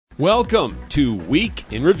Welcome to Week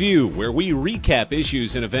in Review, where we recap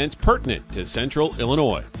issues and events pertinent to Central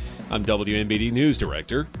Illinois. I'm WNBD News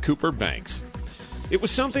Director Cooper Banks. It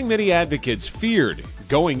was something many advocates feared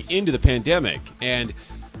going into the pandemic, and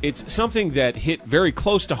it's something that hit very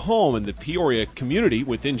close to home in the Peoria community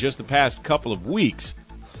within just the past couple of weeks: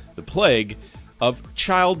 the plague of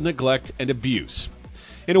child neglect and abuse.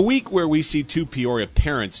 In a week where we see two Peoria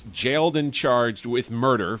parents jailed and charged with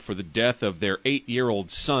murder for the death of their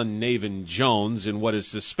 8-year-old son, Navin Jones, in what is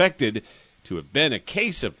suspected to have been a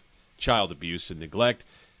case of child abuse and neglect,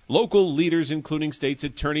 local leaders, including State's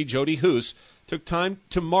Attorney Jody Hoos, took time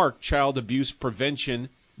to mark child abuse prevention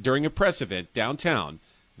during a press event downtown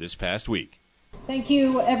this past week. Thank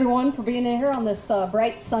you, everyone, for being here on this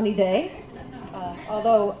bright, sunny day.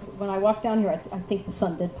 Although, when I walked down here, I think the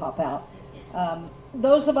sun did pop out.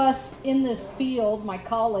 Those of us in this field, my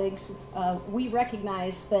colleagues, we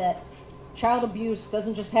recognize that child abuse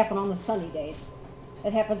doesn't just happen on the sunny days.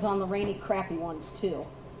 It happens on the rainy, crappy ones, too.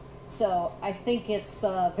 So I think it's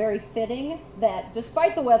very fitting that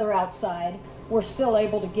despite the weather outside, we're still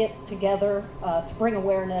able to get together to bring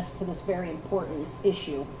awareness to this very important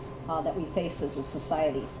issue that we face as a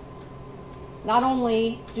society. Not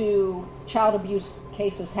only do child abuse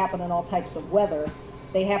cases happen in all types of weather,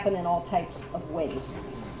 they happen in all types of ways.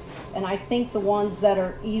 And I think the ones that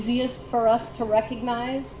are easiest for us to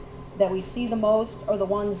recognize, that we see the most, are the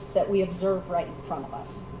ones that we observe right in front of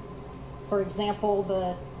us. For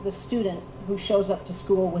example, the student who shows up to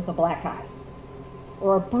school with a black eye,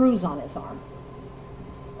 or a bruise on his arm,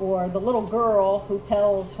 or the little girl who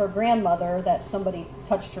tells her grandmother that somebody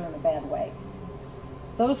touched her in a bad way.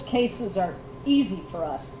 Those cases are easy for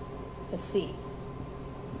us to see.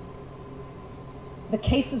 The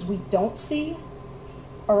cases we don't see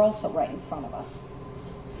are also right in front of us.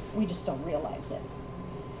 We just don't realize it.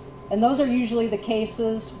 And those are usually the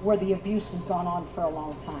cases where the abuse has gone on for a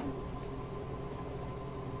long time.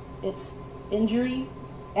 It's injury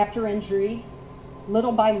after injury,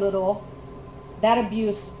 little by little. That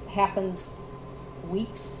abuse happens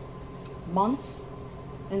weeks, months,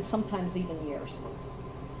 and sometimes even years.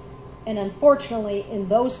 And unfortunately, in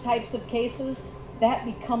those types of cases, that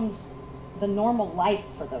becomes the normal life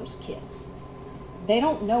for those kids. They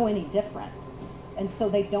don't know any different, and so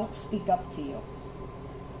they don't speak up to you.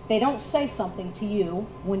 They don't say something to you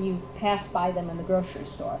when you pass by them in the grocery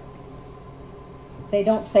store. They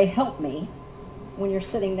don't say, "Help me," when you're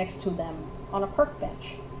sitting next to them on a park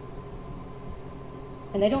bench.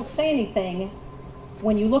 And they don't say anything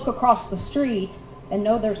when you look across the street and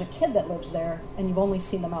know there's a kid that lives there and you've only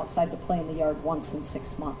seen them outside to play in the yard once in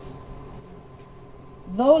 6 months.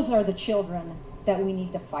 Those are the children that we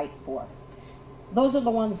need to fight for. Those are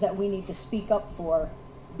the ones that we need to speak up for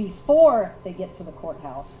before they get to the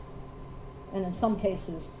courthouse, and in some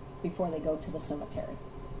cases, before they go to the cemetery.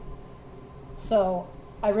 So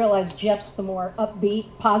I realize Jeff's the more upbeat,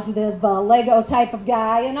 positive, Lego type of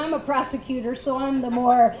guy, and I'm a prosecutor, so I'm the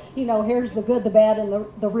more, here's the good, the bad, and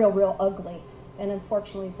the real ugly. And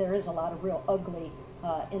unfortunately, there is a lot of real ugly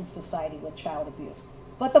in society with child abuse.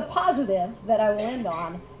 But the positive that I will end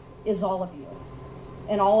on is all of you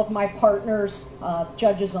and all of my partners,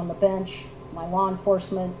 judges on the bench, my law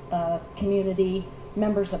enforcement community,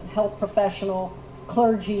 members of health professional,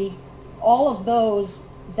 clergy, all of those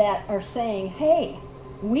that are saying, hey,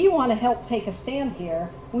 we want to help take a stand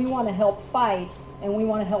here, we want to help fight, and we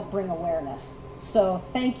want to help bring awareness. So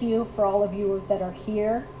thank you for all of you that are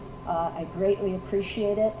here. I greatly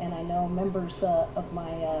appreciate it, and I know members of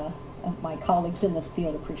my colleagues in this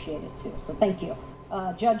field appreciate it too. So thank you.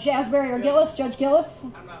 Judge Asbury or Gillis? Judge Gillis?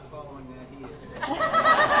 I'm not following that. He is.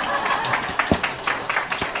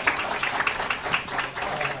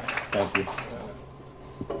 Thank you.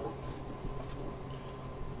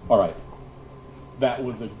 All right. That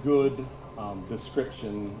was a good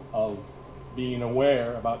description of being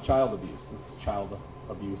aware about child abuse. This is child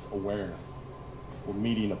abuse awareness. We're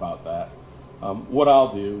meeting about that. What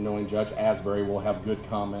I'll do, knowing Judge Asbury will have good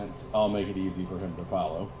comments, I'll make it easy for him to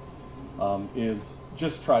follow, is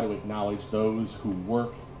just try to acknowledge those who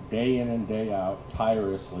work day in and day out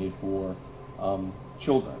tirelessly for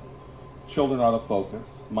children. Children are the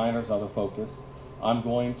focus, minors are the focus. I'm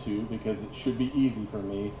going to, because it should be easy for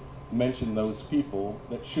me, mention those people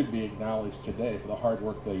that should be acknowledged today for the hard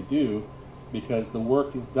work they do, because the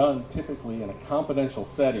work is done typically in a confidential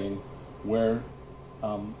setting where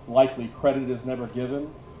likely credit is never given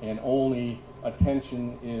and only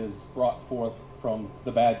attention is brought forth from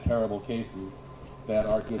the bad, terrible cases that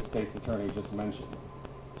our good state's attorney just mentioned.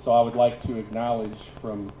 So I would like to acknowledge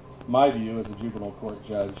from my view as a juvenile court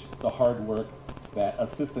judge the hard work that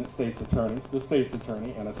assistant state's attorneys, the state's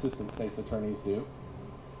attorney and assistant state's attorneys do,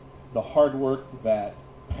 the hard work that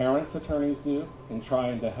parents' attorneys do in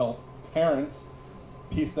trying to help parents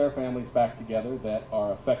piece their families back together that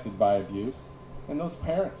are affected by abuse, and those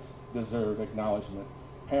parents deserve acknowledgement.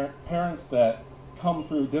 Parents that come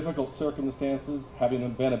through difficult circumstances, having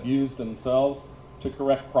been abused themselves, to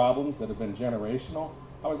correct problems that have been generational.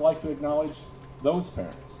 I would like to acknowledge those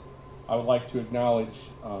parents. I would like to acknowledge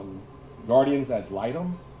guardians ad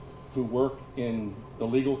litem who work in the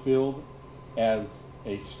legal field as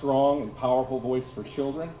a strong and powerful voice for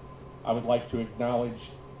children. I would like to acknowledge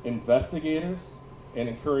investigators and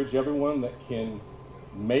encourage everyone that can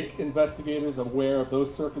make investigators aware of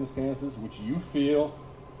those circumstances which you feel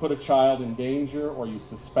put a child in danger or you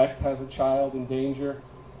suspect has a child in danger.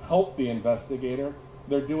 Help the investigator.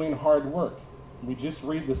 They're doing hard work. We just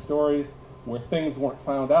read the stories where things weren't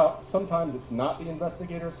found out. Sometimes it's not the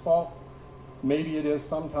investigator's fault. Maybe it is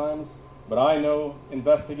sometimes, but I know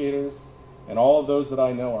investigators and all of those that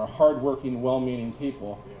I know are hardworking, well-meaning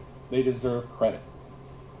people. They deserve credit.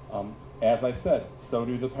 As I said, so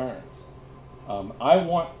do the parents. I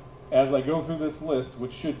want, as I go through this list,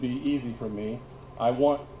 which should be easy for me, I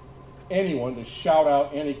want anyone to shout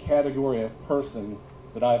out any category of person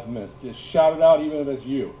that I've missed. Just shout it out even if it's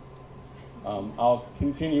you. I'll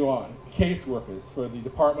continue on. Caseworkers for the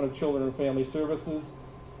Department of Children and Family Services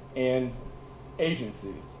and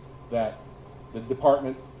agencies that the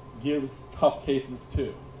department gives tough cases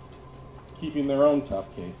to, keeping their own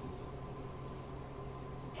tough cases.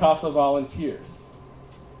 CASA volunteers,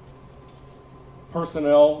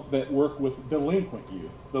 personnel that work with delinquent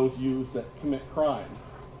youth, those youths that commit crimes.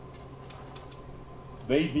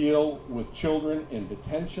 They deal with children in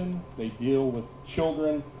detention. They deal with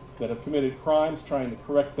children that have committed crimes, trying to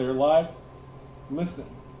correct their lives. Listen,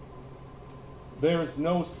 there's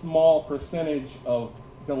no small percentage of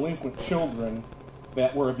delinquent children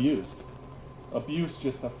that were abused. Abuse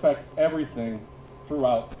just affects everything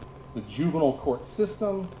throughout the juvenile court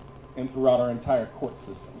system and throughout our entire court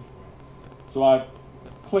system. So I've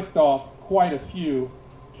clicked off quite a few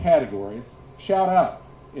categories. Shout out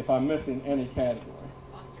if I'm missing any category.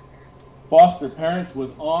 Foster parents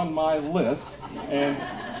was on my list,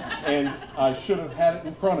 and I should have had it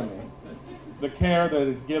in front of me. The care that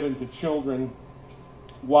is given to children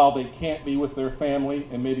while they can't be with their family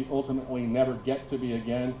and maybe ultimately never get to be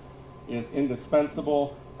again is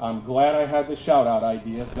indispensable. I'm glad I had the shout-out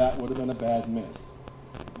idea. That would have been a bad miss.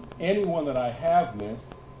 Anyone that I have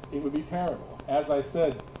missed, it would be terrible. As I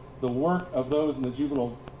said, the work of those in the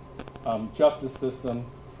juvenile justice system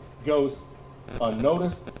goes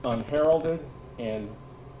unnoticed, unheralded, and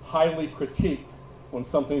highly critiqued when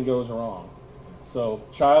something goes wrong. So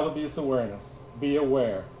child abuse awareness, be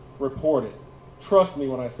aware, report it. Trust me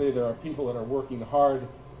when I say there are people that are working hard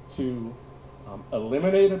to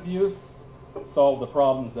eliminate abuse, solve the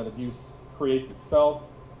problems that abuse creates itself,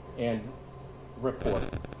 and report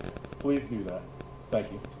it. Please do that.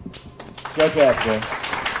 Thank you. Judge Asbury.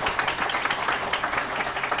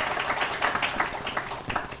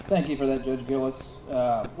 Thank you for that, Judge Gillis.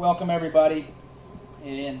 Welcome, everybody.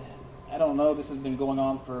 And I don't know, this has been going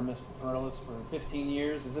on for Ms. Perlis for 15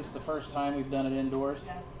 years. Is this the first time we've done it indoors?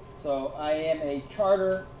 Yes. So I am a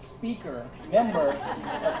charter speaker, member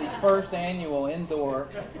of the first annual indoor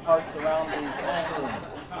Hearts Around the Courtroom.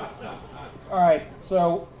 All right,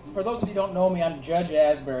 so for those of you who don't know me, I'm Judge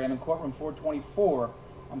Asbury. I'm in courtroom 424.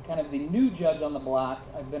 I'm kind of the new judge on the block.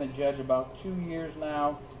 I've been a judge about 2 years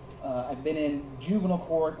now. I've been in juvenile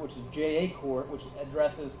court, which is JA court, which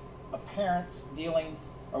addresses parents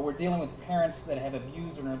we're dealing with parents that have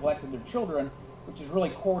abused or neglected their children, which is really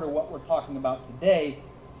core to what we're talking about today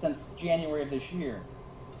since January of this year.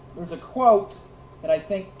 There's a quote that I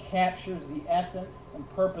think captures the essence and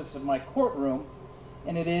purpose of my courtroom,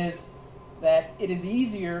 and it is that it is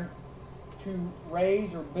easier to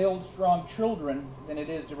raise or build strong children than it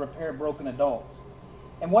is to repair broken adults.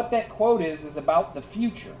 And what that quote is about the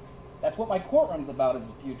future. That's what my courtroom's about, is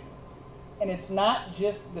the future. And it's not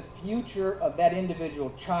just the future of that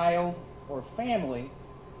individual child or family,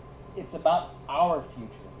 it's about our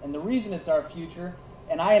future. And the reason it's our future,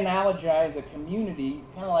 and I analogize a community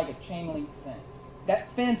kind of like a chain link fence.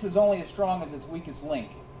 That fence is only as strong as its weakest link.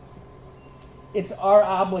 It's our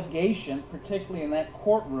obligation, particularly in that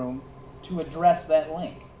courtroom, to address that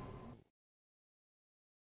link.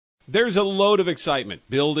 There's a load of excitement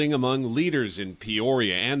building among leaders in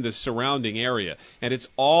Peoria and the surrounding area, and it's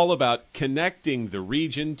all about connecting the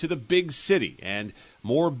region to the big city and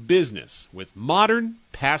more business with modern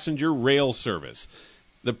passenger rail service.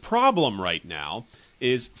 The problem right now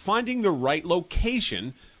is finding the right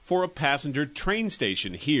location for a passenger train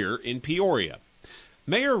station here in Peoria.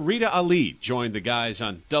 Mayor Rita Ali joined the guys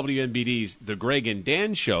on WMBD's The Greg and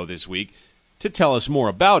Dan Show this week to tell us more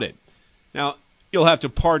about it. Now, you'll have to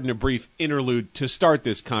pardon a brief interlude to start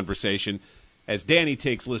this conversation, as Danny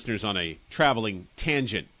takes listeners on a traveling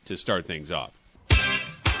tangent to start things off.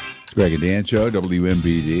 It's Greg and Dan Show,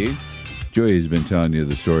 WMBD. Joey has been telling you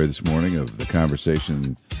the story this morning of the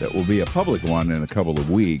conversation that will be a public one in a couple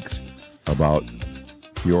of weeks about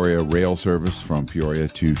Peoria rail service from Peoria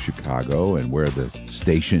to Chicago and where the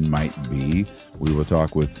station might be. We will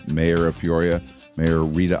talk with Mayor of Peoria, Mayor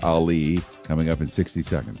Rita Ali, coming up in 60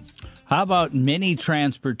 seconds. How about mini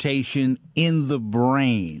transportation in the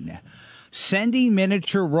brain? Sending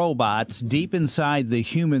miniature robots deep inside the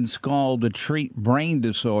human skull to treat brain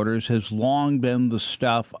disorders has long been the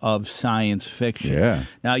stuff of science fiction. Yeah.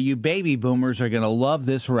 Now, you baby boomers are going to love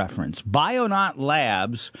this reference. Bionaut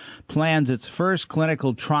Labs plans its first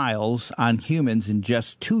clinical trials on humans in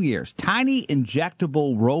just 2 years. Tiny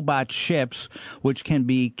injectable robot ships which can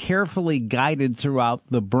be carefully guided throughout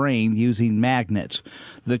the brain using magnets.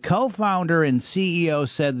 The co-founder and CEO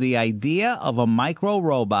said the idea of a micro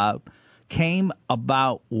robot came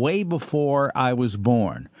about way before I was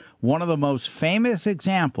born. One of the most famous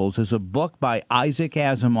examples is a book by Isaac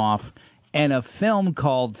Asimov and a film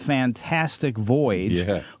called Fantastic Voyage,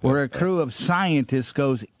 where a crew of scientists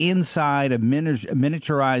goes inside a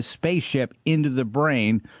miniaturized spaceship into the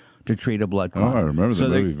brain to treat a blood clot. Oh, I remember the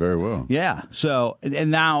movie very well. Yeah. So, and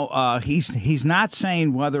now he's not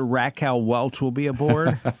saying whether Raquel Welch will be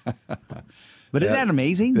aboard. But isn't that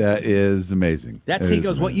amazing? That is amazing. He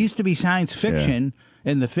goes, what used to be science fiction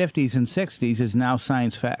in the 50s and 60s is now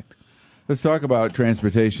science fact. Let's talk about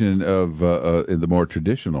transportation of in the more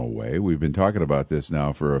traditional way. We've been talking about this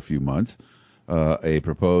now for a few months. A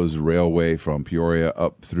proposed railway from Peoria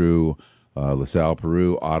up through LaSalle,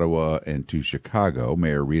 Peru, Ottawa, and to Chicago.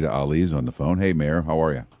 Mayor Rita Ali is on the phone. Hey, Mayor, how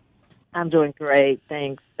are you? I'm doing great.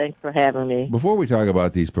 Thanks for having me. Before we talk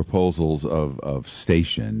about these proposals of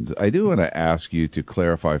stations, I do want to ask you to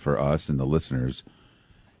clarify for us and the listeners,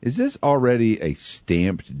 is this already a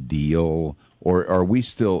stamped deal, or are we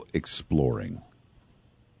still exploring?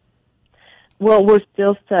 Well, we're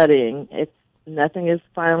still studying. Nothing is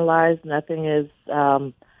finalized. Nothing is,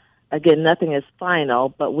 nothing is final,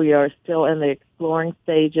 but we are still in the exploring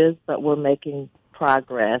stages, but we're making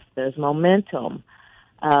progress. There's momentum.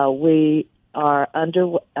 We are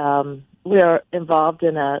involved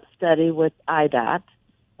in a study with IDOT,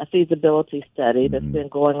 a feasibility study that's been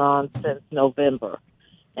going on since November.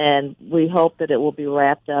 And we hope that it will be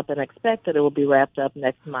wrapped up and expect that it will be wrapped up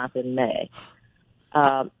next month in May.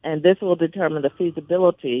 And this will determine the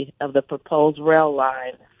feasibility of the proposed rail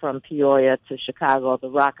line from Peoria to Chicago,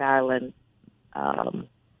 the Rock Island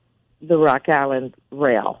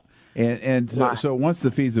Rail. And so once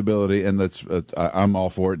the feasibility, and I'm all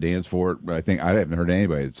for it, Dan's for it, but I think I haven't heard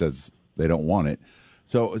anybody that says they don't want it.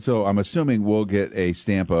 So I'm assuming we'll get a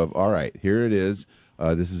stamp of, all right, here it is.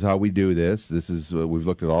 This is how we do this. This is we've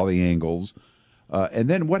looked at all the angles, and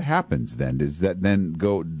then what happens then? Does that then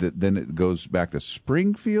it goes back to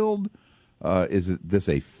Springfield? Is this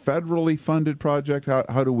a federally funded project?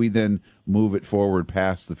 How do we then move it forward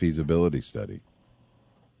past the feasibility study?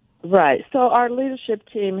 Right. So our leadership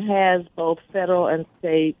team has both federal and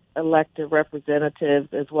state elected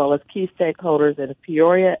representatives, as well as key stakeholders in the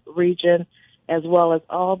Peoria region, as well as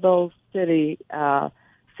all those cities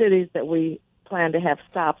that we plan to have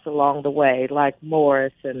stops along the way, like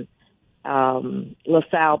Morris and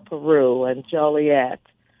LaSalle, Peru, and Joliet.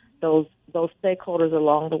 Those stakeholders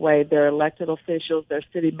along the way, they're elected officials, they're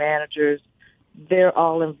city managers, they're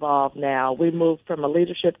all involved now. We moved from a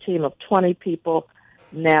leadership team of 20 people.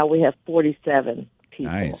 Now we have 47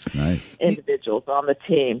 people, nice. individuals on the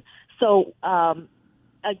team. So,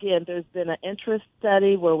 again, there's been an interest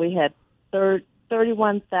study where we had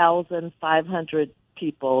 31,500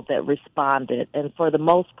 people that responded. And for the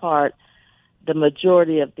most part, the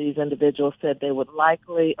majority of these individuals said they would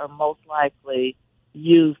likely or most likely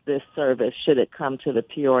use this service should it come to the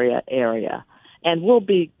Peoria area. And we'll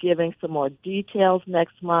be giving some more details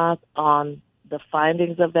next month on the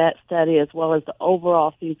findings of that study, as well as the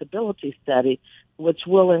overall feasibility study, which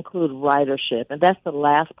will include ridership. And that's the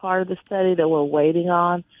last part of the study that we're waiting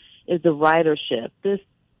on, is the ridership. This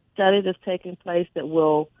study that's taking place that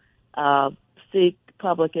will seek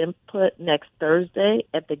public input next Thursday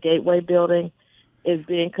at the Gateway Building is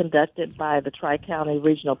being conducted by the Tri-County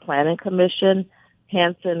Regional Planning Commission.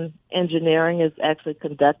 Hanson Engineering is actually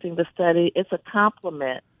conducting the study. It's a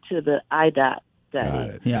complement to the IDOT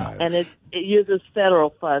study. Got it. And it uses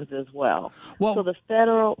federal funds as well. So the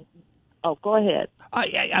federal Oh, go ahead.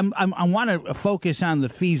 I want to focus on the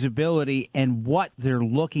feasibility and what they're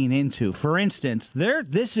looking into. For instance,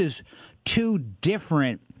 this is two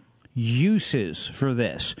different uses for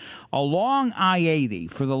this. Along I-80,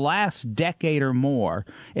 for the last decade or more,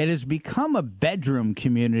 it has become a bedroom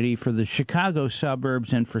community for the Chicago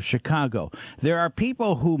suburbs and for Chicago. There are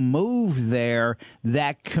people who move there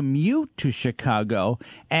that commute to Chicago,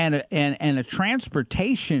 and a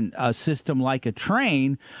transportation system like a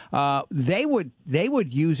train, they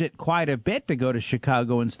would use it quite a bit to go to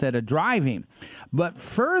Chicago instead of driving. But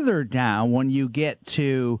further down, when you get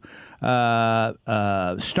to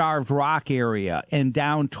Starved Rock area and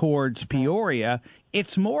down towards Peoria,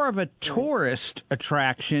 it's more of a tourist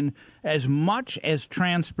attraction as much as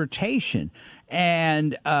transportation.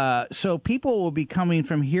 And so people will be coming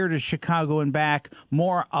from here to Chicago and back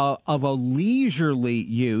more of a leisurely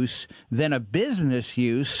use than a business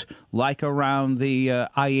use like around the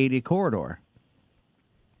I-80 corridor.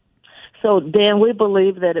 So, Dan, we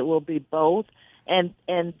believe that it will be both. And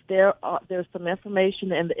there's some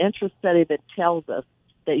information in the interest study that tells us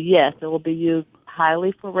that, yes, it will be used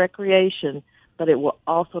highly for recreation, but it will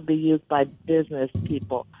also be used by business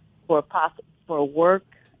people for work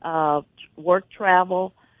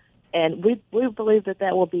travel. And we believe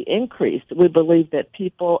that will be increased. We believe that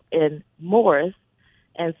people in Morris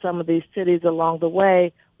and some of these cities along the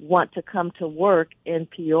way want to come to work in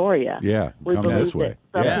Peoria. Yeah, we come believe this way.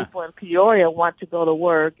 That some people in Peoria want to go to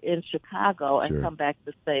work in Chicago and come back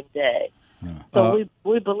the same day. So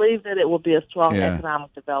we believe that it will be a strong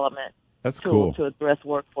economic development tool to address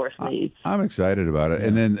workforce needs. I'm excited about it.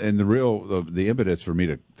 And then the impetus for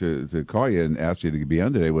me to call you and ask you to be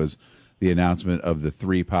on today was the announcement of the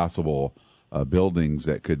 3 possible buildings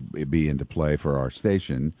that could be into play for our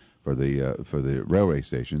station, for the railway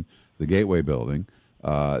station, the Gateway building,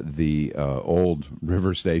 the old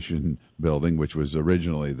River Station building, which was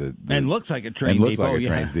originally and looks like a train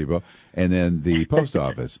depot, and then the post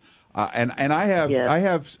office. And I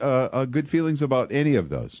have good feelings about any of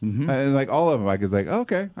those, and like all of them. I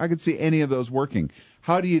could I could see any of those working.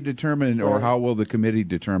 How do you determine, or how will the committee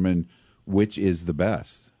determine which is the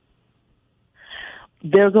best?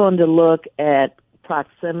 They're going to look at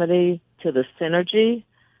proximity to the synergy,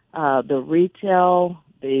 the retail.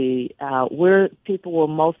 Where people will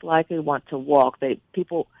most likely want to walk.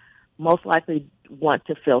 People most likely want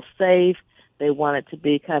to feel safe. They want it to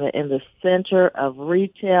be kind of in the center of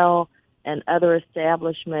retail and other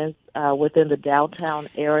establishments within the downtown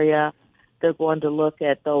area. They're going to look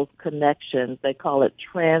at those connections. They call it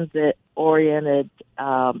transit-oriented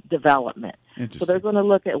development. So they're going to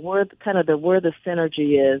look at where the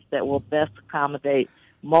synergy is that will best accommodate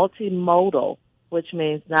multimodal, which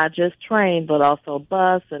means not just train, but also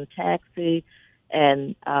bus and taxi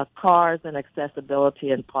and cars and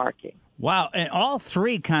accessibility and parking. Wow, and all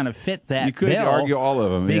 3 kind of fit that. You could argue all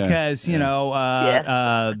of them because the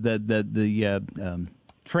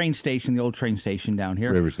train station, the old train station down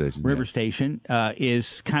here, River Station,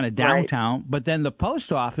 is kind of downtown. But then the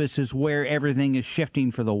post office is where everything is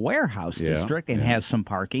shifting for the warehouse district and has some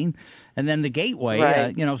parking. And then the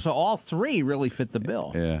Gateway, so all 3 really fit the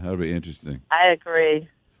bill. Yeah, that'll be interesting. I agree.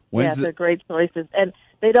 They're great choices. And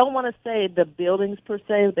they don't want to say the buildings per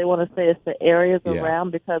se. They want to say it's the areas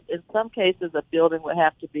around, because in some cases a building would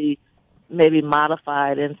have to be maybe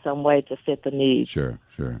modified in some way to fit the needs. Sure.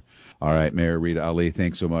 All right, Mayor Rita Ali,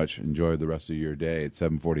 thanks so much. Enjoy the rest of your day at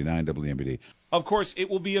 749 WMBD. Of course, it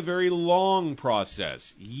will be a very long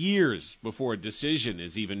process, years before a decision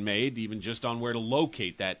is even made, even just on where to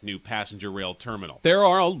locate that new passenger rail terminal. There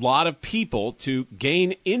are a lot of people to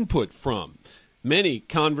gain input from. Many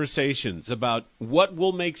conversations about what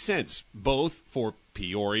will make sense, both for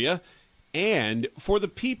Peoria and for the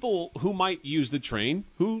people who might use the train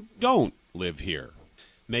who don't live here.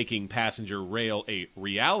 Making passenger rail a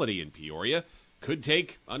reality in Peoria could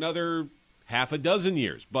take another half a dozen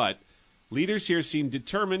years, but leaders here seem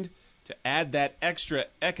determined to add that extra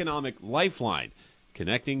economic lifeline,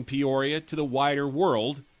 connecting Peoria to the wider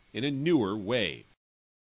world in a newer way.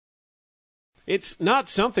 It's not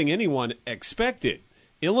something anyone expected.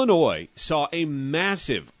 Illinois saw a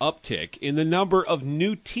massive uptick in the number of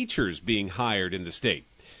new teachers being hired in the state.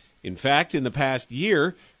 In fact, in the past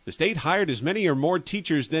year, the state hired as many or more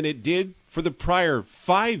teachers than it did for the prior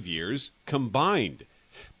 5 years combined.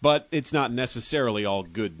 But it's not necessarily all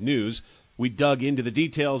good news. We dug into the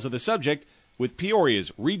details of the subject with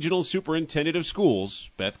Peoria's Regional Superintendent of Schools,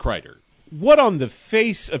 Beth Kreider. What on the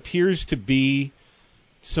face appears to be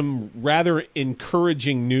some rather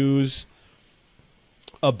encouraging news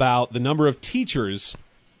about the number of teachers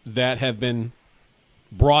that have been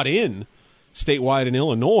brought in statewide in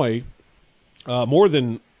Illinois More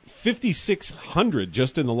than 5,600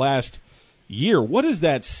 just in the last year. What does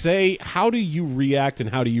that say? How do you react and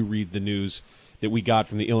how do you read the news that we got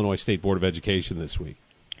from the Illinois State Board of Education this week?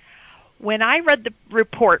 When I read the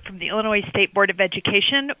report from the Illinois State Board of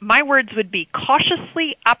Education, my words would be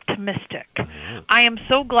cautiously optimistic. I am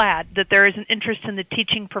so glad that there is an interest in the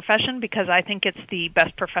teaching profession because I think it's the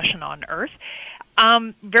best profession on earth.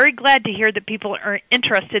 I'm very glad to hear that people are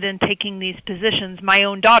interested in taking these positions. My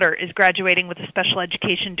own daughter is graduating with a special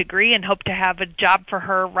education degree and hope to have a job for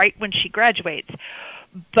her right when she graduates.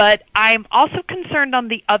 But I'm also concerned on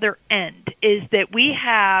the other end, is that we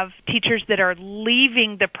have teachers that are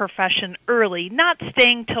leaving the profession early, not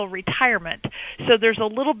staying till retirement. So there's a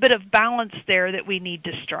little bit of balance there that we need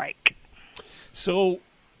to strike. So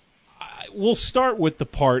we'll start with the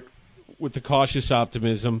part with the cautious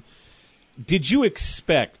optimism. Did you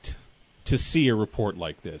expect to see a report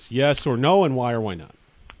like this? Yes or no, and why or why not?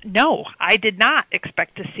 No, I did not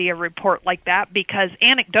expect to see a report like that because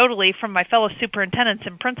anecdotally from my fellow superintendents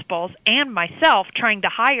and principals and myself trying to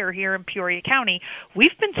hire here in Peoria County,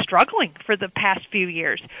 we've been struggling for the past few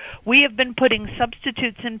years. We have been putting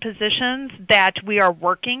substitutes in positions that we are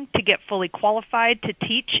working to get fully qualified to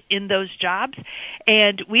teach in those jobs,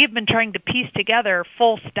 and we have been trying to piece together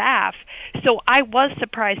full staff. So I was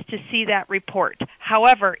surprised to see that report.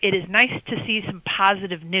 However, it is nice to see some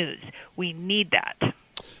positive news. We need that.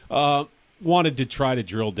 Wanted to try to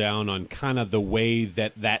drill down on kind of the way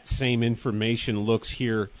that same information looks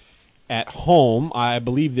here at home. I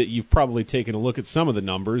believe that you've probably taken a look at some of the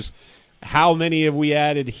numbers. How many have we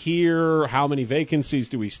added here? How many vacancies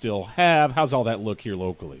do we still have? How's all that look here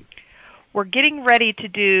locally? We're getting ready to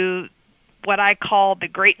do what I call the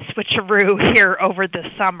great switcheroo here over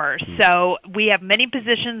the summer. So we have many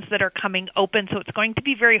positions that are coming open, so it's going to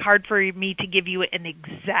be very hard for me to give you an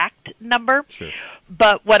exact number. Sure.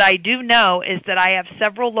 But what I do know is that I have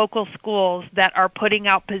several local schools that are putting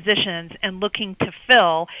out positions and looking to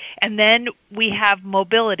fill, and then we have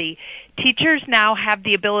mobility. Teachers now have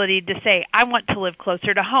the ability to say, I want to live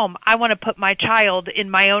closer to home. I want to put my child in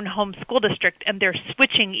my own home school district, and they're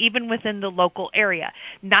switching even within the local area,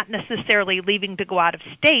 not necessarily leaving to go out of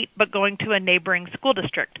state, but going to a neighboring school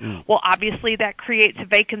district. Well, obviously that creates a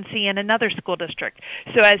vacancy in another school district.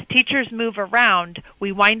 So as teachers move around,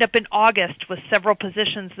 we wind up in August with several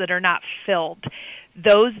positions that are not filled.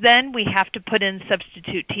 Those then we have to put in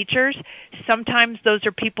substitute teachers. Sometimes those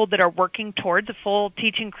are people that are working towards a full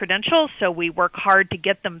teaching credential, so we work hard to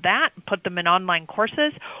get them that and put them in online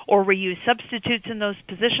courses, or we use substitutes in those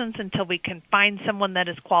positions until we can find someone that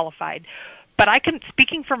is qualified. But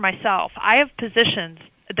speaking for myself, I have positions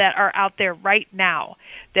that are out there right now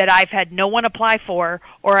that I've had no one apply for,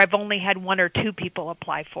 or I've only had one or two people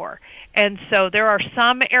apply for. And so there are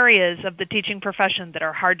some areas of the teaching profession that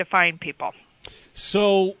are hard to find people.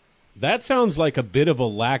 So that sounds like a bit of a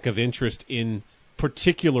lack of interest in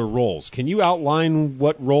particular roles. Can you outline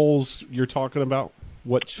what roles you're talking about?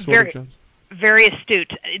 What sort of jobs? Very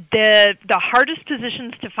astute. The hardest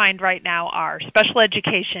positions to find right now are special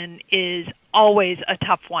education is always a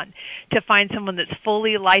tough one, to find someone that's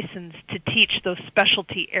fully licensed to teach those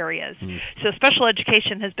specialty areas. So special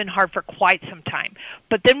education has been hard for quite some time.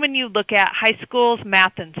 But then when you look at high schools,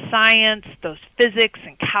 math and science, those physics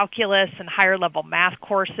and calculus and higher level math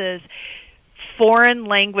courses, foreign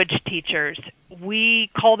language teachers, we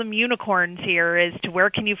call them unicorns here, as to where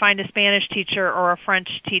can you find a Spanish teacher or a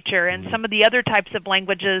French teacher, and some of the other types of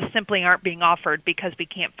languages simply aren't being offered because we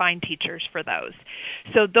can't find teachers for those.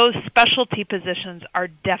 So those specialty positions are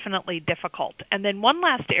definitely difficult. And then one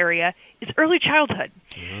last area is early childhood.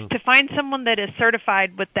 To find someone that is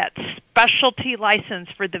certified with that specialty license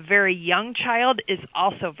for the very young child is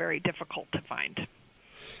also very difficult to find.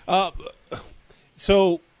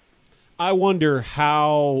 So I wonder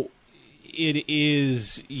how it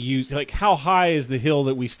is used, like how high is the hill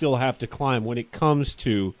that we still have to climb when it comes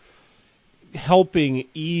to helping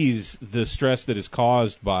ease the stress that is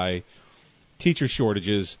caused by teacher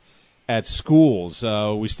shortages at schools?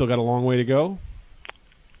 We still got a long way to go?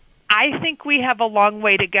 I think we have a long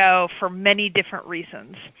way to go for many different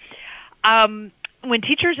reasons. When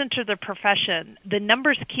teachers enter the profession, the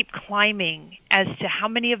numbers keep climbing as to how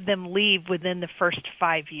many of them leave within the first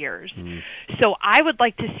 5 years. So I would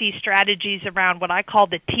like to see strategies around what I call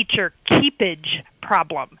the teacher keepage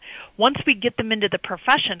problem. Once we get them into the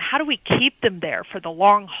profession, how do we keep them there for the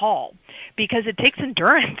long haul? Because it takes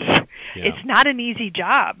endurance. Yeah. It's not an easy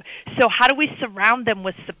job. So how do we surround them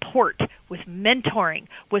with support, with mentoring,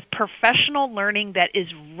 with professional learning that is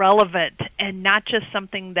relevant and not just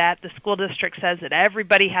something that the school district says that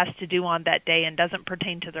everybody has to do on that day and doesn't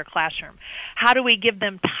pertain to their classroom? How do we give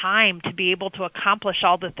them time to be able to accomplish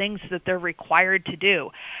all the things that they're required to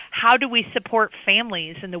do? How do we support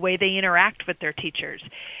families in the way they interact with their teachers?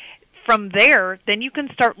 From there, then you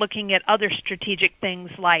can start looking at other strategic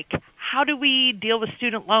things like how do we deal with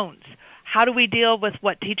student loans? How do we deal with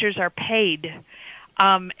what teachers are paid?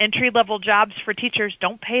 Entry-level jobs for teachers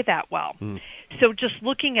don't pay that well. So just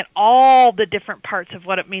looking at all the different parts of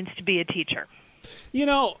what it means to be a teacher. You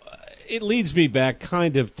know, it leads me back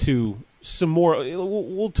kind of to some more.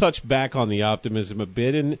 We'll touch back on the optimism a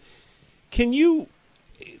bit. And can you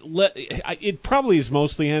it probably is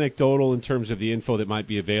mostly anecdotal in terms of the info that might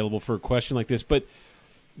be available for a question like this, but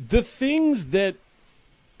the things that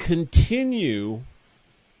continue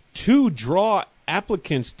to draw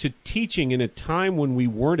applicants to teaching in a time when we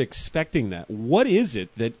weren't expecting that, what is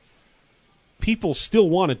it that people still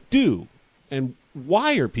want to do, and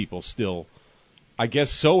why are people still, I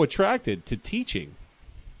guess, so attracted to teaching?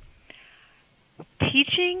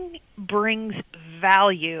 Teaching brings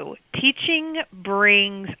value. Teaching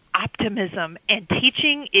brings optimism, and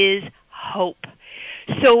teaching is hope.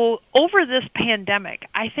 So over this pandemic,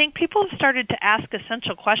 I think people have started to ask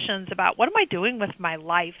essential questions about what am I doing with my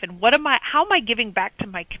life, and how am I giving back to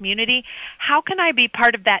my community? How can I be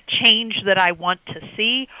part of that change that I want to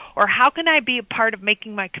see, or how can I be a part of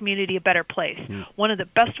making my community a better place? One of the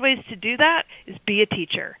best ways to do that is be a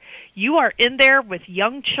teacher. You are in there with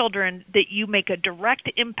young children that you make a direct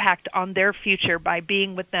impact on their future by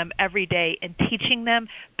being with them every day and teaching them,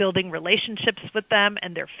 building relationships with them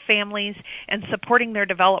and their families, and supporting their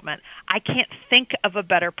development. I can't think of a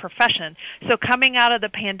better profession. So coming out of the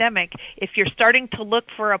pandemic, if you're starting to look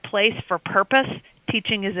for a place for purpose,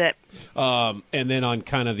 teaching is it. And then on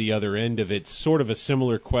kind of the other end of it, sort of a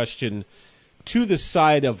similar question to the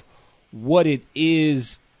side of what it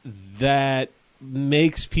is that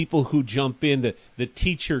makes people who jump in, the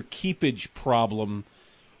teacher keepage problem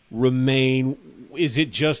remain. Is it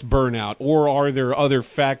just burnout, or are there other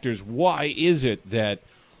factors? Why is it that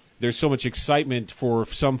there's so much excitement for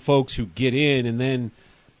some folks who get in and then,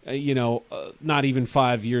 not even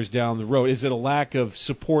 5 years down the road? Is it a lack of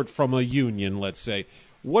support from a union, let's say?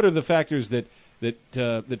 What are the factors that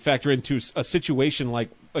factor into a situation like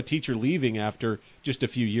a teacher leaving after just a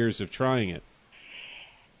few years of trying it?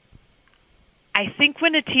 I think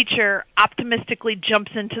when a teacher optimistically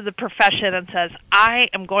jumps into the profession and says, I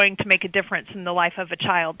am going to make a difference in the life of a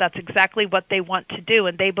child, that's exactly what they want to do,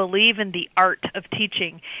 and they believe in the art of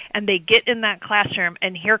teaching, and they get in that classroom,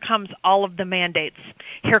 and here comes all of the mandates.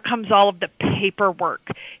 Here comes all of the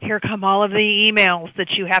paperwork. Here come all of the emails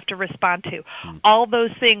that you have to respond to. All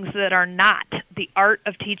those things that are not the art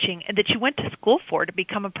of teaching and that you went to school for to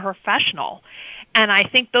become a professional. And I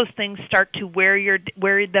think those things start to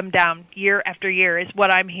wear them down year after year is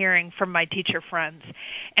what I'm hearing from my teacher friends.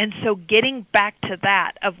 And so getting back to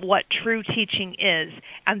that of what true teaching is,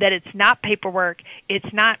 and that it's not paperwork,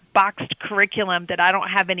 it's not boxed curriculum that I don't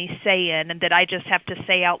have any say in and that I just have to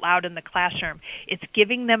say out loud in the classroom. It's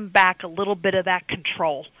giving them back a little bit of that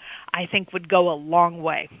control, I think would go a long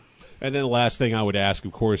way. And then the last thing I would ask,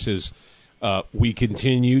 of course, is we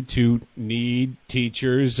continue to need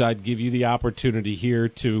teachers. I'd give you the opportunity here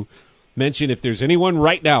to mention if there's anyone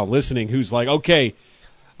right now listening who's like, okay,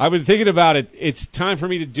 I've been thinking about it. It's time for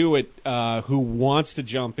me to do it. Who wants to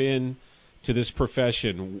jump in to this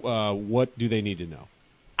profession? What do they need to know?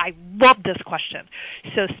 I love this question.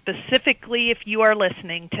 So specifically, if you are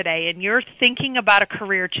listening today and you're thinking about a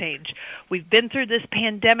career change, we've been through this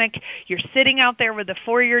pandemic, you're sitting out there with a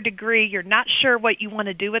 4-year degree, you're not sure what you want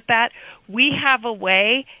to do with that, we have a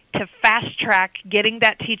way to fast track getting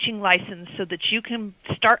that teaching license so that you can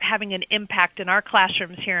start having an impact in our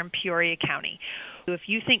classrooms here in Peoria County. So if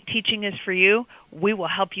you think teaching is for you, we will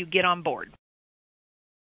help you get on board.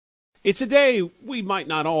 It's a day we might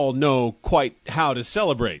not all know quite how to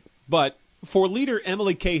celebrate, but for leader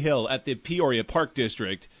Emily Cahill at the Peoria Park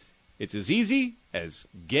District, it's as easy as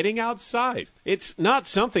getting outside. It's not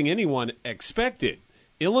something anyone expected.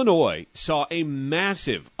 Illinois saw a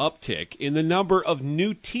massive uptick in the number of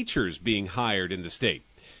new teachers being hired in the state.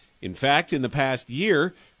 In fact, in the past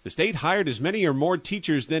year, the state hired as many or more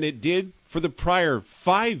teachers than it did for the prior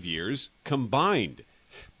 5 years combined.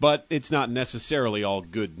 But it's not necessarily all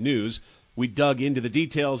good news. We dug into the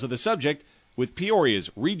details of the subject with Peoria's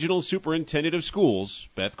Regional Superintendent of Schools,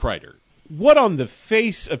 Beth Kreider. what on the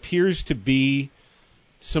face appears to be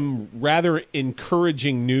some rather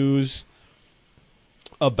encouraging news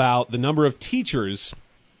about the number of teachers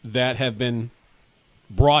that have been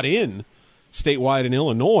brought in statewide in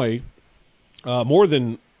Illinois, more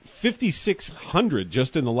than 5,600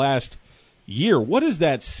 just in the last year. What does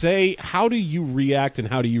that say? How do you react and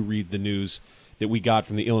how do you read the news that we got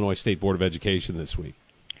from the Illinois State Board of Education this week?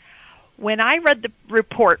 When I read the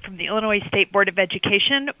report from the Illinois State Board of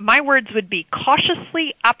Education, my words would be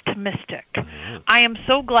cautiously optimistic. I am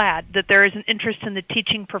so glad that there is an interest in the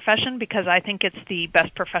teaching profession because I think it's the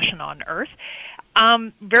best profession on earth.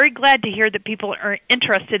 I'm very glad to hear that people are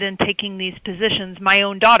interested in taking these positions. My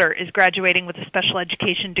own daughter is graduating with a special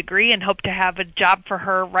education degree and hope to have a job for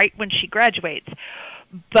her right when she graduates.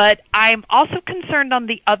 But I'm also concerned on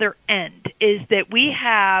the other end, is that we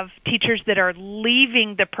have teachers that are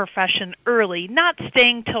leaving the profession early, not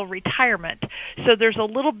staying till retirement. So there's a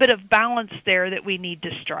little bit of balance there that we need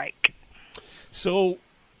to strike. So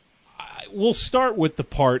we'll start with the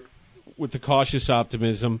part with the cautious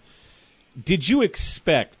optimism. Did you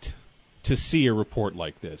expect to see a report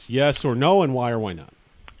like this? Yes or no, and why or why not?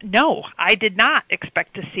 No, I did not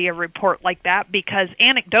expect to see a report like that because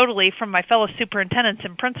anecdotally from my fellow superintendents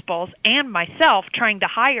and principals and myself trying to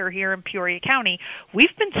hire here in Peoria County,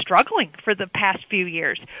 we've been struggling for the past few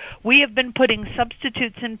years. We have been putting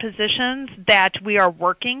substitutes in positions that we are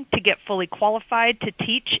working to get fully qualified to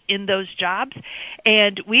teach in those jobs,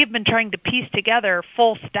 and we have been trying to piece together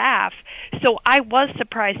full staff. So I was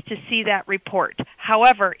surprised to see that report.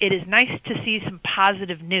 However, it is nice to see some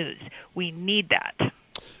positive news. We need that.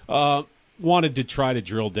 Wanted to try to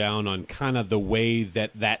drill down on kind of the way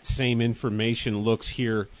that same information looks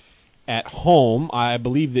here at home. I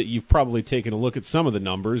believe that you've probably taken a look at some of the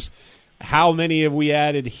numbers. How many have we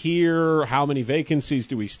added here? How many vacancies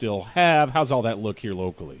do we still have? How's all that look here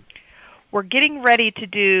locally? We're getting ready to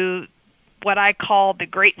do what I call the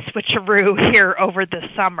great switcheroo here over the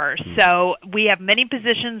summer. So we have many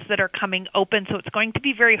positions that are coming open, so it's going to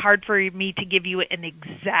be very hard for me to give you an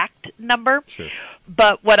exact number. Sure.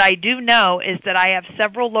 But what I do know is that I have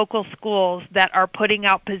several local schools that are putting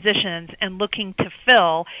out positions and looking to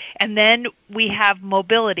fill, and then we have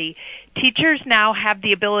mobility. Teachers now have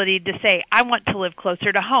the ability to say, I want to live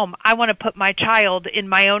closer to home. I want to put my child in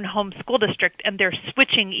my own home school district, and they're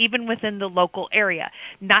switching even within the local area,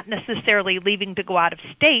 not necessarily leaving to go out of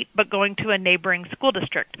state, but going to a neighboring school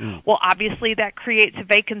district. Well, obviously that creates a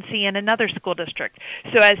vacancy in another school district.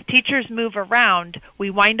 So as teachers move around, we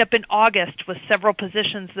wind up in August with several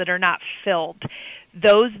positions that are not filled.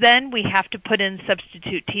 Those then we have to put in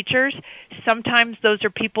substitute teachers. Sometimes those are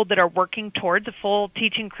people that are working towards a full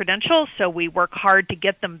teaching credential, so we work hard to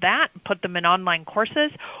get them that and put them in online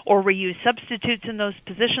courses, or we use substitutes in those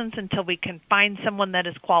positions until we can find someone that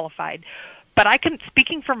is qualified. But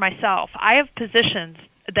speaking for myself, I have positions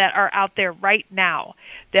that are out there right now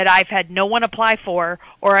that I've had no one apply for,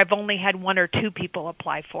 or I've only had one or two people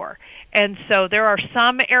apply for. And so there are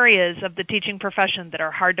some areas of the teaching profession that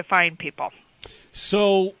are hard to find people.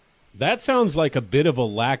 So that sounds like a bit of a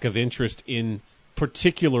lack of interest in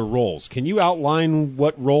particular roles. Can you outline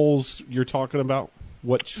what roles you're talking about?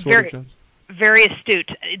 What sort of jobs? Very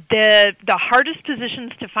astute. The hardest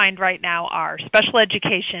positions to find right now are special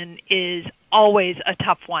education is always a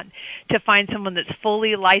tough one, to find someone that's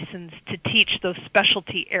fully licensed to teach those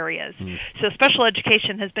specialty areas. So special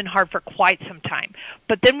education has been hard for quite some time.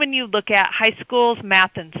 But then when you look at high schools,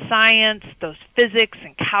 math and science, those physics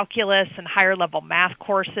and calculus and higher level math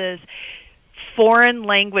courses, foreign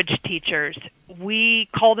language teachers, we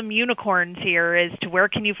call them unicorns here, as to where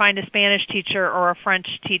can you find a Spanish teacher or a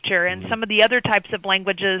French teacher, and some of the other types of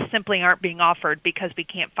languages simply aren't being offered because we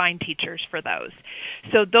can't find teachers for those.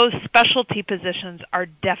 So those specialty positions are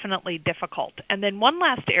definitely difficult. And then one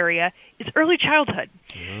last area is early childhood.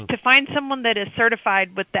 To find someone that is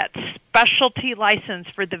certified with that specialty license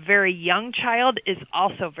for the very young child is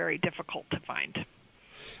also very difficult to find.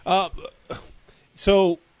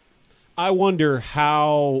 So I wonder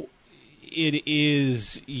how it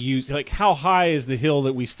is used, like how high is the hill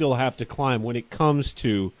that we still have to climb when it comes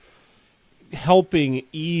to helping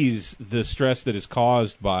ease the stress that is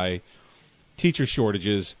caused by teacher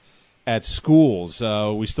shortages at schools.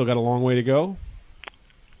 We still got a long way to go?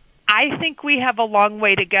 I think we have a long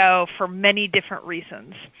way to go for many different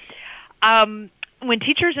reasons. When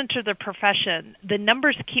teachers enter the profession, the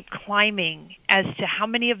numbers keep climbing as to how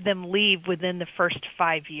many of them leave within the first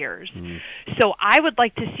 5 years. So I would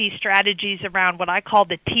like to see strategies around what I call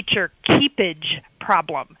the teacher keepage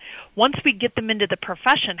problem. Once we get them into the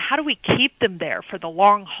profession, how do we keep them there for the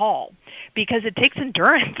long haul? Because it takes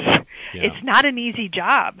endurance. Yeah. It's not an easy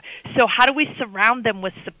job. So how do we surround them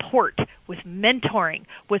with support, with mentoring,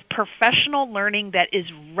 with professional learning that is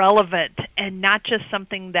relevant and not just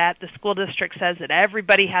something that the school district says that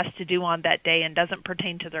everybody has to do on that day and doesn't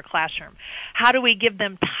pertain to their classroom? How do we give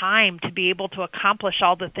them time to be able to accomplish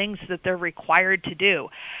all the things that they're required to do?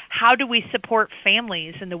 How do we support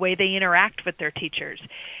families in the way they interact with their teachers?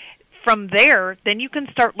 From there, then you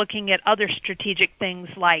can start looking at other strategic things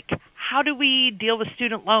like how do we deal with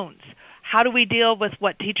student loans? How do we deal with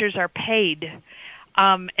what teachers are paid?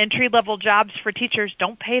 Entry-level jobs for teachers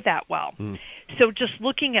don't pay that well. So just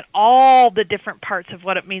looking at all the different parts of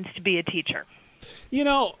what it means to be a teacher. You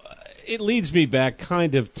know, it leads me back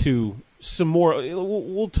kind of to some more.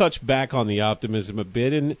 We'll touch back on the optimism a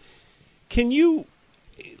bit. And can you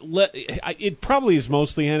it probably is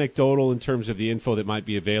mostly anecdotal in terms of the info that might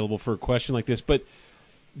be available for a question like this, but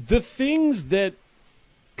the things that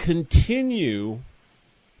continue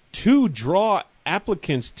to draw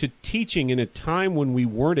applicants to teaching in a time when we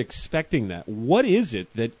weren't expecting that, what is it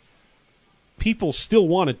that people still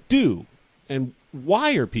want to do, and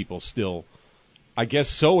why are people still, I guess,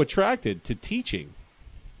 so attracted to teaching?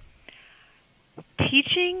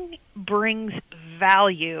 Teaching brings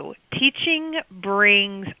value. Teaching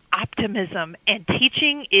brings optimism, and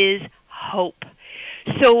teaching is hope.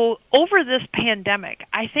 So over this pandemic,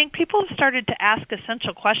 I think people have started to ask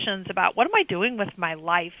essential questions about what am I doing with my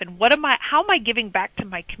life, and how am I giving back to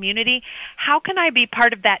my community? How can I be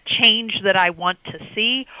part of that change that I want to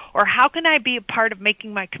see, or how can I be a part of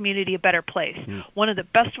making my community a better place? One of the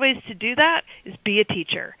best ways to do that is be a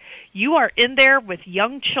teacher. You are in there with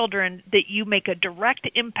young children that you make a direct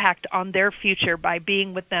impact on their future by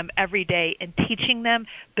being with them every day and teaching them,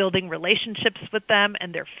 building relationships with them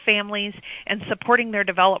and their families, and supporting their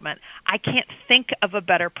development. I can't think of a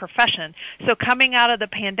better profession. So coming out of the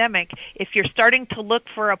pandemic, if you're starting to look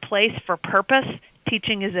for a place for purpose,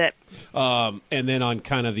 teaching is it. And then on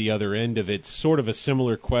kind of the other end of it, sort of a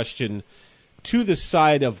similar question to the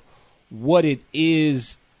side of what it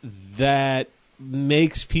is that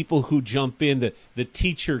makes people who jump in, the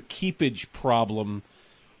teacher keepage problem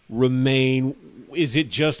remain. Is it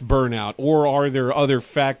just burnout, or are there other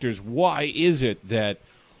factors? Why is it that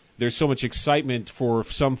there's so much excitement for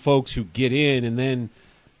some folks who get in and then,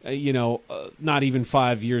 not even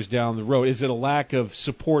 5 years down the road? Is it a lack of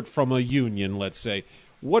support from a union, let's say?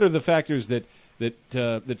 What are the factors that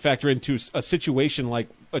factor into a situation like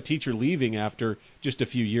a teacher leaving after just a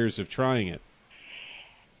few years of trying it?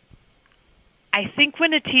 I think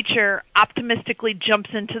when a teacher optimistically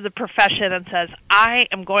jumps into the profession and says, I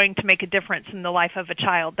am going to make a difference in the life of a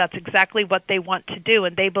child, that's exactly what they want to do,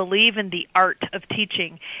 and they believe in the art of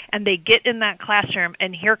teaching, and they get in that classroom,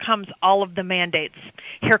 and here comes all of the mandates.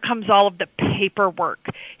 Here comes all of the paperwork.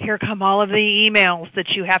 Here come all of the emails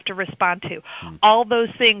that you have to respond to. All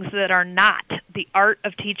those things that are not the art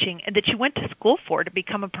of teaching and that you went to school for to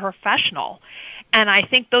become a professional. And I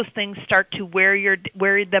think those things start to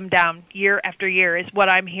wear them down year after year is what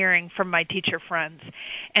I'm hearing from my teacher friends.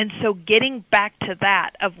 And so getting back to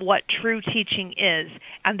that of what true teaching is,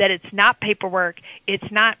 and that it's not paperwork,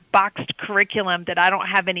 it's not boxed curriculum that I don't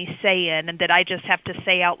have any say in and that I just have to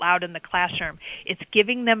say out loud in the classroom. It's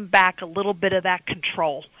giving them back a little bit of that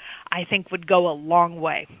control, I think would go a long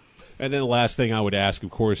way. And then the last thing I would ask,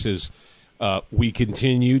 of course, is we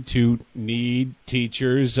continue to need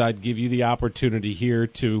teachers. I'd give you the opportunity here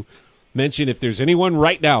to mention if there's anyone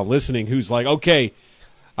right now listening who's like, okay,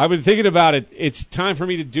 I've been thinking about it. It's time for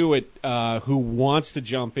me to do it. Who wants to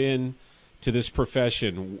jump in to this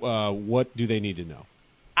profession? What do they need to know?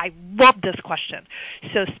 I love this question.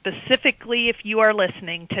 So specifically, if you are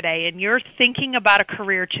listening today and you're thinking about a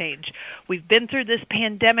career change, we've been through this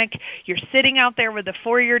pandemic, you're sitting out there with a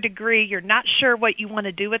 4-year degree, you're not sure what you want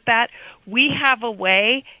to do with that, we have a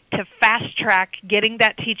way to fast track getting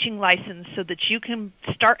that teaching license so that you can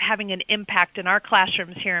start having an impact in our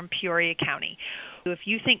classrooms here in Peoria County. So if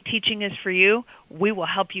you think teaching is for you, we will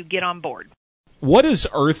help you get on board. What does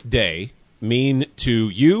Earth Day mean to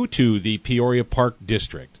you, to the Peoria Park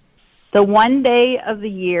District? The one day of the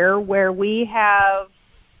year where we have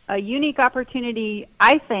a unique opportunity,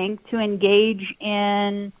 I think, to engage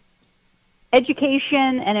in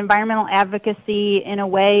education and environmental advocacy in a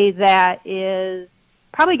way that is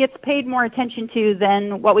probably gets paid more attention to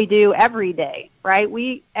than what we do every day, right?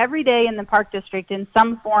 Every day in the Park District in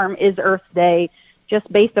some form is Earth Day,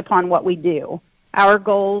 just based upon what we do. Our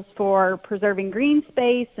goals for preserving green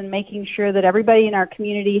space and making sure that everybody in our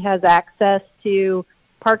community has access to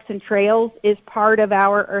parks and trails is part of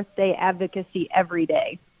our Earth Day advocacy every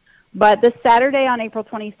day. But this Saturday on April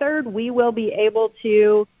 23rd, we will be able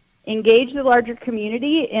to engage the larger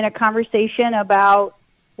community in a conversation about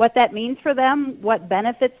what that means for them, what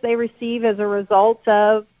benefits they receive as a result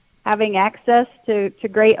of having access to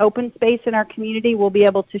great open space in our community. We'll be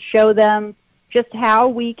able to show them just how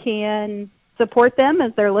we can support them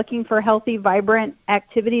as they're looking for healthy, vibrant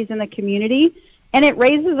activities in the community. And it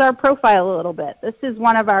raises our profile a little bit. This is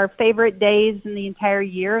one of our favorite days in the entire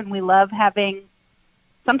year, and we love having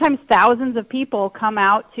sometimes thousands of people come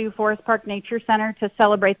out to Forest Park Nature Center to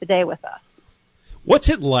celebrate the day with us. What's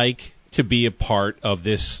it like to be a part of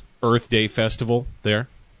this Earth Day festival there?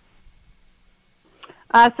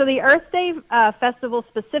 So the Earth Day festival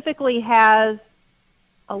specifically has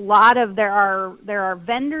a lot of, there are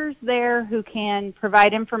vendors there who can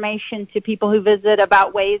provide information to people who visit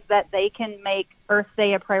about ways that they can make Earth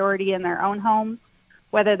Day a priority in their own homes,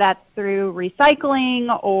 whether that's through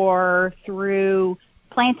recycling or through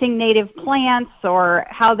planting native plants, or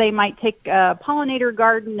how they might take a pollinator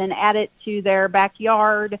garden and add it to their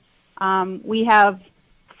backyard. We have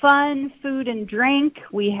fun food and drink.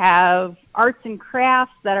 We have arts and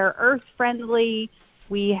crafts that are earth-friendly.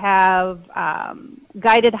 We have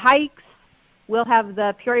guided hikes. We'll have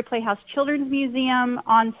the Peoria Playhouse Children's Museum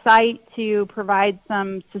on site to provide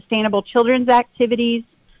some sustainable children's activities.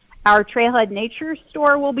 Our Trailhead Nature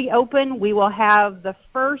Store will be open. We will have the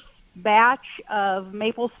first batch of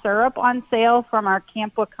maple syrup on sale from our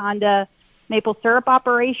Camp Wakanda maple syrup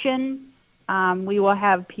operation. We will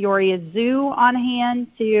have Peoria Zoo on hand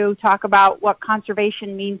to talk about what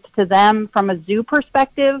conservation means to them from a zoo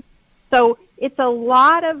perspective. So it's a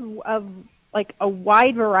lot of like a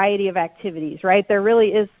wide variety of activities, right? There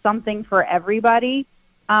really is something for everybody,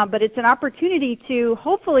 but it's an opportunity to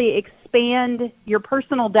hopefully expand your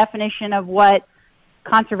personal definition of what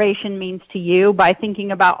conservation means to you by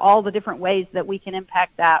thinking about all the different ways that we can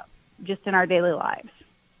impact that just in our daily lives.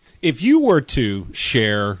 If you were to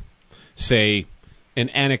share, say, an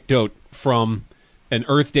anecdote from an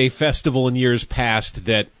Earth Day festival in years past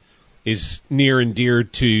that is near and dear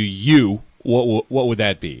to you, what would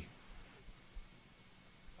that be?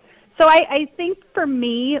 So I think for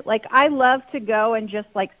me, like, I love to go and just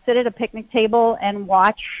like sit at a picnic table and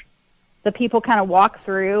watch the people kind of walk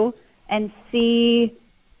through and see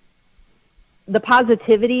the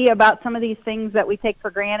positivity about some of these things that we take for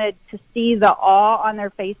granted, to see the awe on their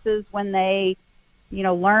faces when they,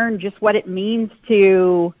 learn just what it means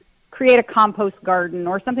to create a compost garden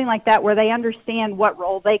or something like that, where they understand what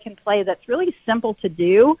role they can play that's really simple to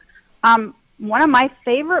do. One of my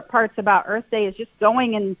favorite parts about Earth Day is just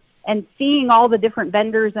going and seeing all the different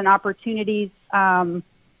vendors and opportunities,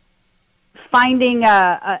 finding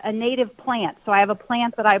a native plant. So I have a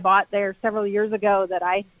plant that I bought there several years ago that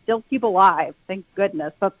I still keep alive. Thank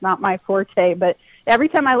goodness. That's not my forte. But every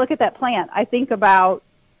time I look at that plant, I think about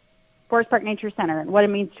Forest Park Nature Center and what it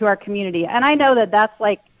means to our community. And I know that that's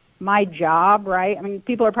like my job, right? I mean,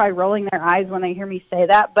 people are probably rolling their eyes when they hear me say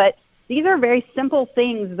that. But these are very simple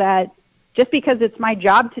things that, just because it's my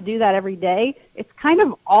job to do that every day, it's kind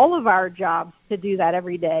of all of our jobs to do that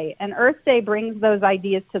every day. And Earth Day brings those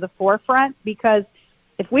ideas to the forefront, because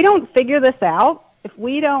if we don't figure this out, if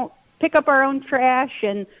we don't pick up our own trash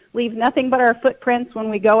and leave nothing but our footprints when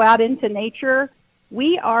we go out into nature,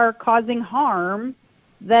 we are causing harm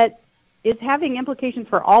that is having implications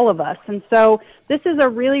for all of us. And so this is a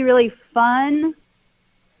really, really fun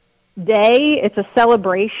day. It's a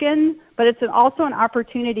celebration, but it's also an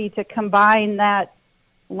opportunity to combine that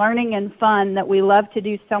learning and fun that we love to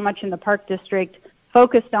do so much in the Park District,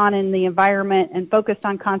 focused on in the environment and focused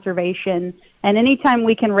on conservation. And anytime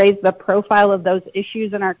we can raise the profile of those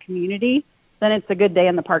issues in our community, then it's a good day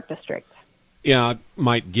in the Park District. Yeah, I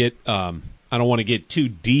might get, I don't want to get too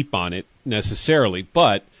deep on it necessarily,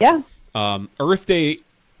 but yeah. Earth Day,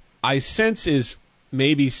 I sense, is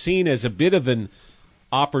maybe seen as a bit of an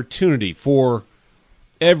opportunity for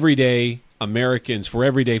everyday Americans, for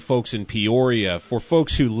everyday folks in Peoria, for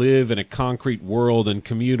folks who live in a concrete world and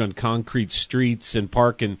commute on concrete streets and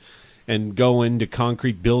park and go into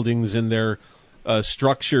concrete buildings and their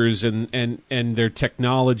structures and their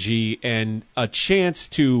technology, and a chance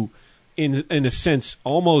to, in a sense,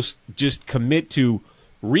 almost just commit to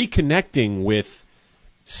reconnecting with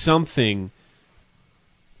something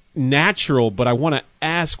natural. But I want to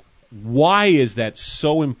ask, why is that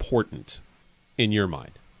so important in your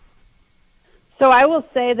mind? So I will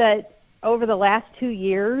say that over the last 2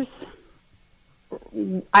 years,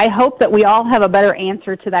 I hope that we all have a better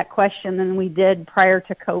answer to that question than we did prior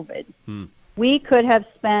to COVID. We could have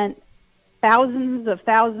spent thousands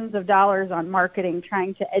of dollars on marketing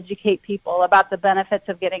trying to educate people about the benefits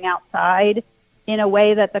of getting outside in a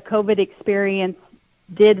way that the COVID experience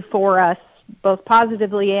did for us, both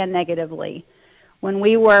positively and negatively. When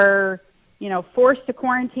we were, forced to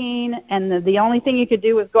quarantine and the only thing you could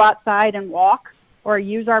do was go outside and walk or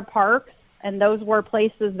use our parks, and those were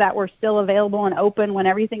places that were still available and open when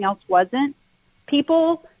everything else wasn't,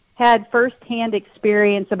 people had firsthand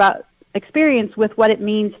experience with what it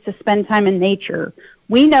means to spend time in nature.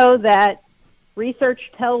 We know that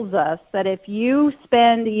research tells us that if you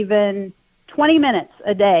spend even 20 minutes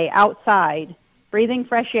a day outside, breathing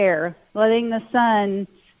fresh air, letting the sun,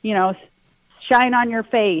 shine on your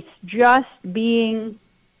face, just being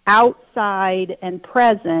outside and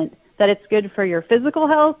present, that it's good for your physical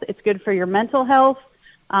health, it's good for your mental health,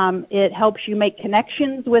 it helps you make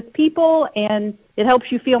connections with people, and it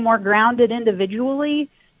helps you feel more grounded individually.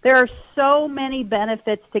 There are so many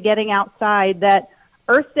benefits to getting outside that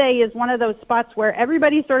Earth Day is one of those spots where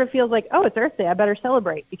everybody sort of feels like, oh, it's Earth Day, I better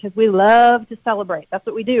celebrate, because we love to celebrate. That's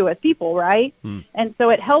what we do as people, right? And so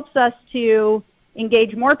it helps us to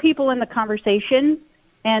engage more people in the conversation,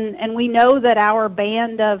 and we know that our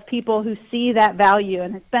band of people who see that value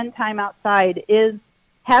and spend time outside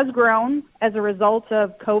has grown as a result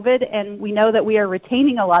of COVID, and we know that we are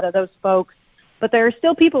retaining a lot of those folks. But there are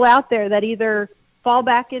still people out there that either fall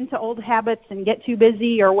back into old habits and get too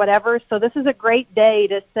busy or whatever. So this is a great day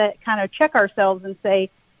to kind of check ourselves and say,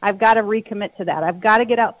 I've got to recommit to that. I've got to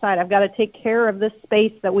get outside. I've got to take care of this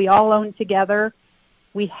space that we all own together.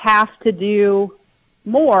 We have to do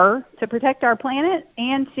more to protect our planet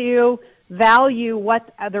and to value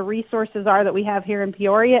what the resources are that we have here in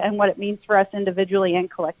Peoria and what it means for us individually and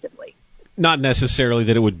collectively. Not necessarily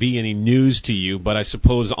that it would be any news to you, but I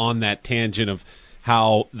suppose on that tangent of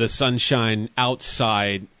how the sunshine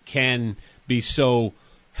outside can be so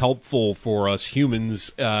helpful for us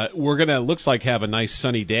humans. We're going to, looks like, have a nice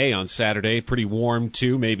sunny day on Saturday, pretty warm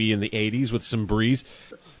too, maybe in the 80s with some breeze.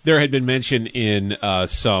 There had been mention in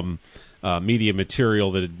some media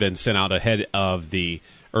material that had been sent out ahead of the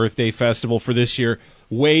Earth Day Festival for this year,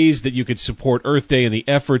 ways that you could support Earth Day and the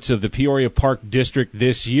efforts of the Peoria Park District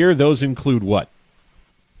this year. Those include what?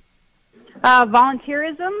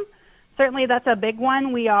 Volunteerism. Certainly that's a big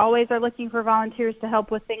one. We always are looking for volunteers to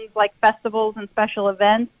help with things like festivals and special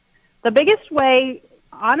events. The biggest way,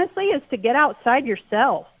 honestly, is to get outside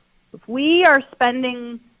yourself. If we are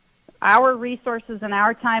spending our resources and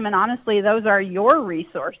our time, and honestly, those are your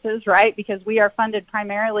resources, right? Because we are funded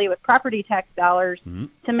primarily with property tax dollars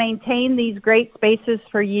to maintain these great spaces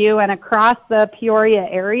for you. And across the Peoria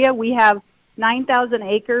area, we have 9,000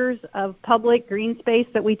 acres of public green space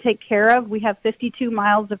that we take care of. We have 52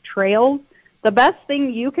 miles of trails. The best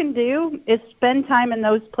thing you can do is spend time in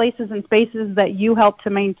those places and spaces that you help to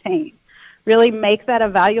maintain. Really make that a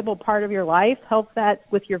valuable part of your life. Help that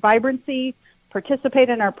with your vibrancy. Participate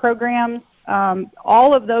in our programs.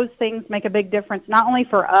 All of those things make a big difference, not only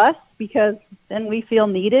for us, because then we feel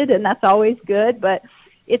needed, and that's always good, but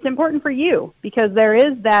it's important for you, because there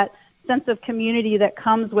is that sense of community that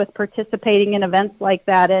comes with participating in events like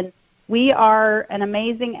that. And we are an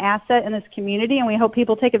amazing asset in this community, and we hope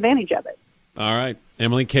people take advantage of it. All right.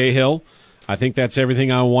 Emily Cahill, I think that's everything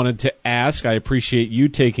I wanted to ask. I appreciate you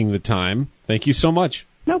taking the time. Thank you so much.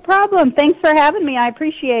 No problem. Thanks for having me. I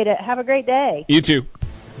appreciate it. Have a great day. You too.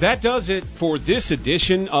 That does it for this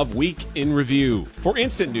edition of Week in Review. For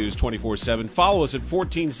Instant News 24/7, follow us at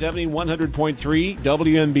 1470 100.3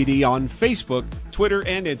 WMBD on Facebook, Twitter,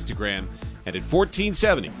 and Instagram, and at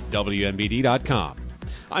 1470WMBD.com.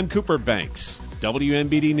 I'm Cooper Banks,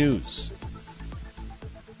 WMBD News.